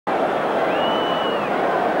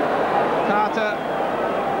Carter,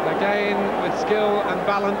 again with skill and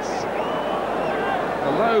balance.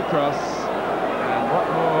 The low cross, and what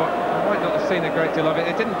more? I might not have seen a great deal of it.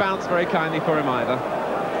 It didn't bounce very kindly for him either.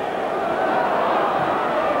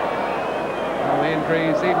 Well, Ian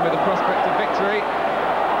Greaves, even with the prospect of victory,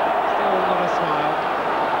 still not a smile.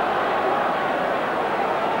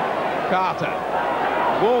 Carter,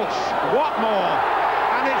 Walsh, Watmore,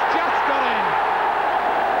 and it's just got in.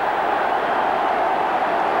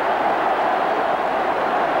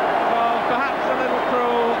 Well, perhaps a little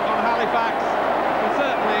cruel on Halifax, but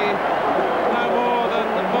certainly no more than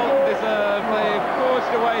Bolton deserve. They've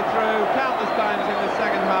forged a way through countless times in the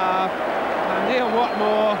second half, and Neil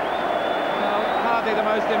Watmore, well, hardly the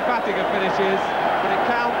most emphatic of finishes, but it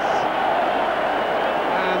counts,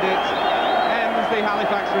 and it ends the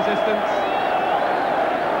Halifax resistance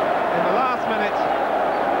in the last minute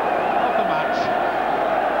of the match.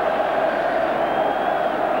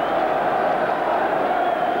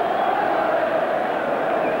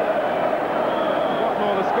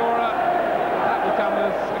 Watmore, the scorer, that will come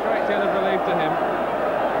as a great deal of relief to him.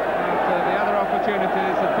 But the other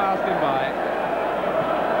opportunities have passed him by.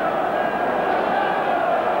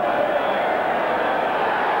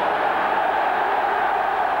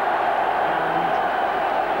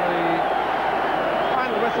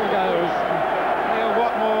 Goes Neil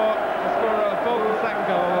Watmore, the scorer of Bolton's second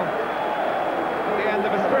goal, at the end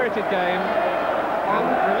of a spirited game, and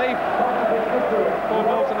relief for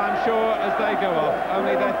Bolton, I'm sure, as they go off.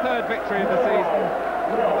 Only their third victory of the season.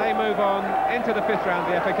 They move on into the fifth round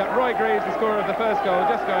of the FA Cup. Roy Greaves, the scorer of the first goal,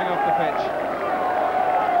 just going off the pitch.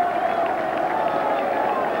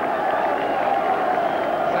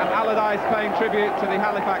 Sam Allardyce paying tribute to the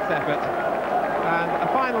Halifax effort. And a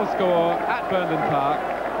final score at Burnham Park.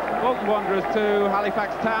 Bolton Wanderers 2,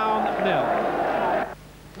 Halifax Town 0.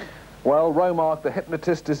 Well, Romark, the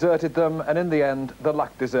hypnotist, deserted them, and in the end, the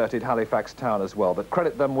luck deserted Halifax Town as well. But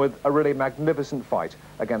credit them with a really magnificent fight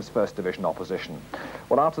against First Division opposition.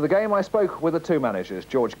 Well, after the game, I spoke with the two managers,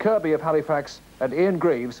 George Kirby of Halifax and Ian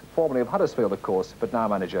Greaves, formerly of Huddersfield, of course, but now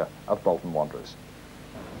manager of Bolton Wanderers.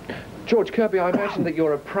 George Kirby, I imagine that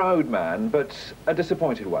you're a proud man, but a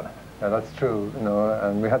disappointed one. Yeah, that's true, you know,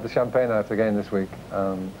 and we had the champagne after the game this week,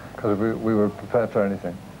 because we were prepared for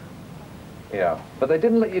anything. Yeah, but they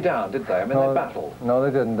didn't let you down, did they? I mean, no, they battled. No, they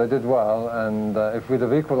didn't. They did well, and if we'd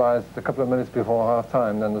have equalised a couple of minutes before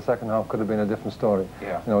half-time, then the second half could have been a different story.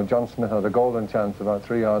 Yeah. You know, John Smith had a golden chance about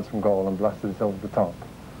 3 yards from goal and blasted it over the top.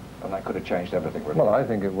 And that could have changed everything, really. Well, I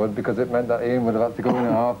think it would, because it meant that Ian would have had to go in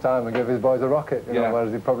at half-time and give his boys a rocket, you know,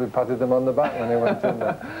 whereas he probably patted them on the back when they went in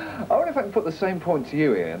there. I wonder if I can put the same point to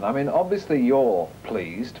you, Ian. I mean, obviously you're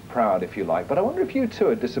pleased, proud if you like, but I wonder if you too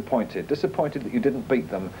are disappointed that you didn't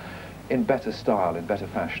beat them in better style, in better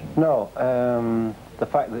fashion. No, the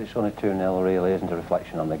fact that it's only 2-0 really isn't a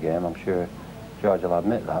reflection on the game. I'm sure George will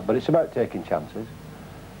admit that, but it's about taking chances.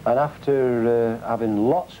 And after having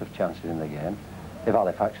lots of chances in the game, if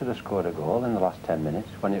Halifax had scored a goal in the last 10 minutes,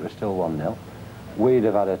 when it was still 1-0, we'd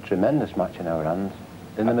have had a tremendous match in our hands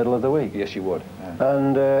in the middle of the week. Yes, you would. Yeah.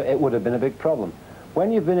 And it would have been a big problem.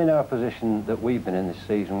 When you've been in our position that we've been in this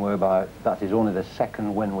season, whereby that is only the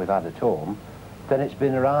second win we've had at home, then it's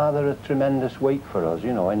been rather a tremendous week for us,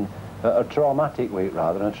 you know, a traumatic week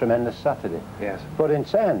rather, and a tremendous Saturday. Yes. But in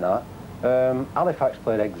saying that, Halifax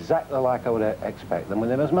played exactly like I would expect them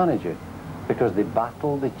with him as manager. Because they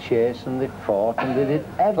battled, they chased, and they fought, and they did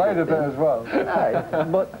everything. Played a bit as well.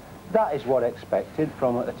 Right, but that is what expected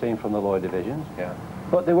from a team from the lower divisions. Yeah.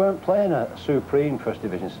 But they weren't playing a supreme First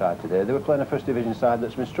Division side today. They were playing a First Division side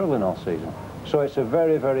that's been struggling all season. So it's a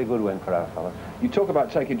very, very good win for our fellas. You talk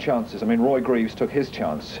about taking chances. I mean, Roy Greaves took his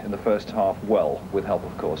chance in the first half well, with help,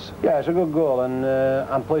 of course. Yeah, it's a good goal, and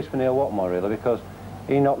I'm pleased for Neil Watmore, really, because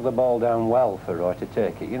he knocked the ball down well for Roy to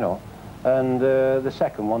take it, you know. And the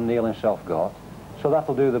second one, Neil himself got. So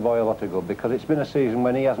that'll do the boy a lot of good, because it's been a season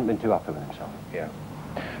when he hasn't been too happy with himself. Yeah.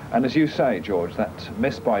 And as you say, George, that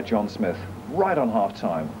miss by John Smith right on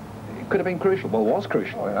half-time, it could have been crucial. Well, it was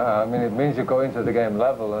crucial. Oh, yeah, I mean, it means you go into the game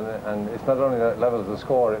level, and it's not only that level of the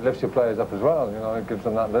score, it lifts your players up as well. You know, it gives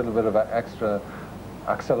them that little bit of extra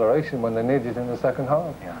acceleration when they need it in the second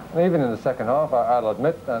half. Yeah. And even in the second half, I'll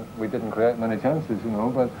admit that we didn't create many chances, you know,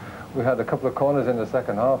 but we had a couple of corners in the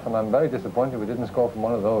second half, and I'm very disappointed we didn't score from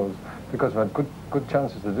one of those, because we had good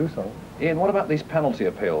chances to do so. Ian, what about these penalty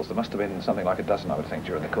appeals? There must have been something like a dozen, I would think,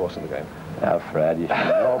 during the course of the game. Now, Fred, you should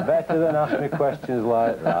know better than ask me questions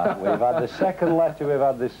like that. We've had the second letter we've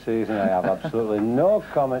had this season. I have absolutely no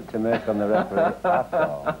comment to make on the referee at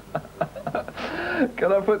all.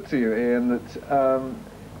 Can I put to you, Ian, that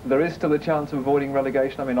there is still a chance of avoiding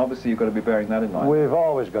relegation? I mean, obviously you've got to be bearing that in mind. We've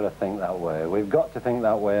always got to think that way. We've got to think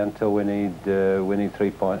that way until we need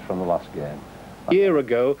 3 points from the last game. A year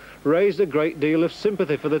ago raised a great deal of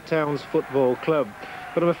sympathy for the town's football club,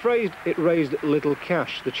 but I'm afraid it raised little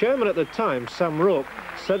cash. The chairman at the time, Sam Rourke,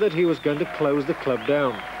 said that he was going to close the club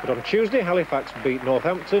down. But on Tuesday, Halifax beat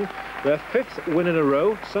Northampton, their 5th win in a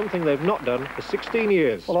row, something they've not done for 16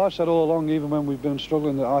 years. Well, I've said all along, even when we've been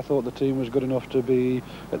struggling, that I thought the team was good enough to be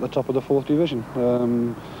at the top of the 4th division.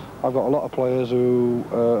 I've got a lot of players who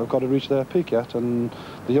have got to reach their peak yet, and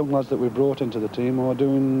the young lads that we brought into the team are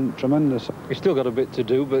doing tremendous. You've still got a bit to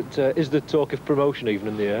do, but is the talk of promotion even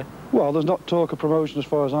in the air? Well, there's not talk of promotion as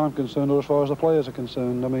far as I'm concerned, or as far as the players are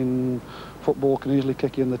concerned. I mean, football can easily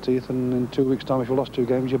kick you in the teeth, and in 2 weeks' time, if you've lost 2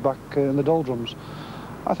 games, you're back in the doldrums.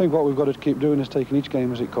 I think what we've got to keep doing is taking each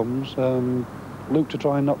game as it comes, look to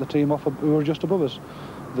try and knock the team off who are just above us.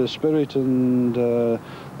 The spirit and the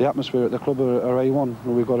atmosphere at the club are A1.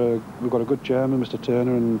 We've got a good chairman, Mr.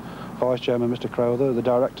 Turner, and vice chairman, Mr. Crowther. The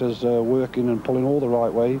directors are working and pulling all the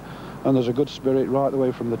right way, and there's a good spirit right the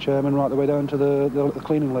way from the chairman right the way down to the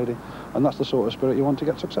cleaning lady, and that's the sort of spirit you want to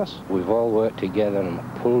get success. We've all worked together and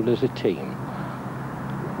pulled as a team.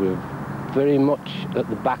 We're very much at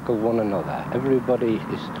the back of one another. Everybody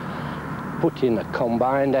is putting a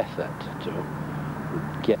combined effort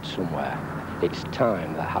to get somewhere. It's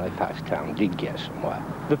time that Halifax town did get somewhere.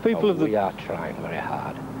 The people of the... We are trying very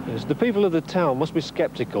hard. Yes, the people of the town must be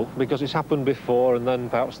sceptical because it's happened before and then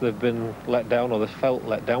perhaps they've been let down or they've felt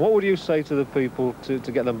let down. What would you say to the people to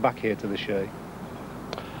get them back here to the Shea?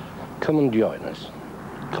 Come and join us.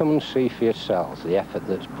 Come and see for yourselves the effort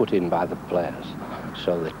that's put in by the players.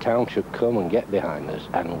 So the town should come and get behind us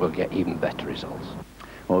and we'll get even better results.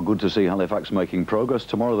 Well, good to see Halifax making progress.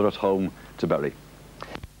 Tomorrow they're at home to Bury.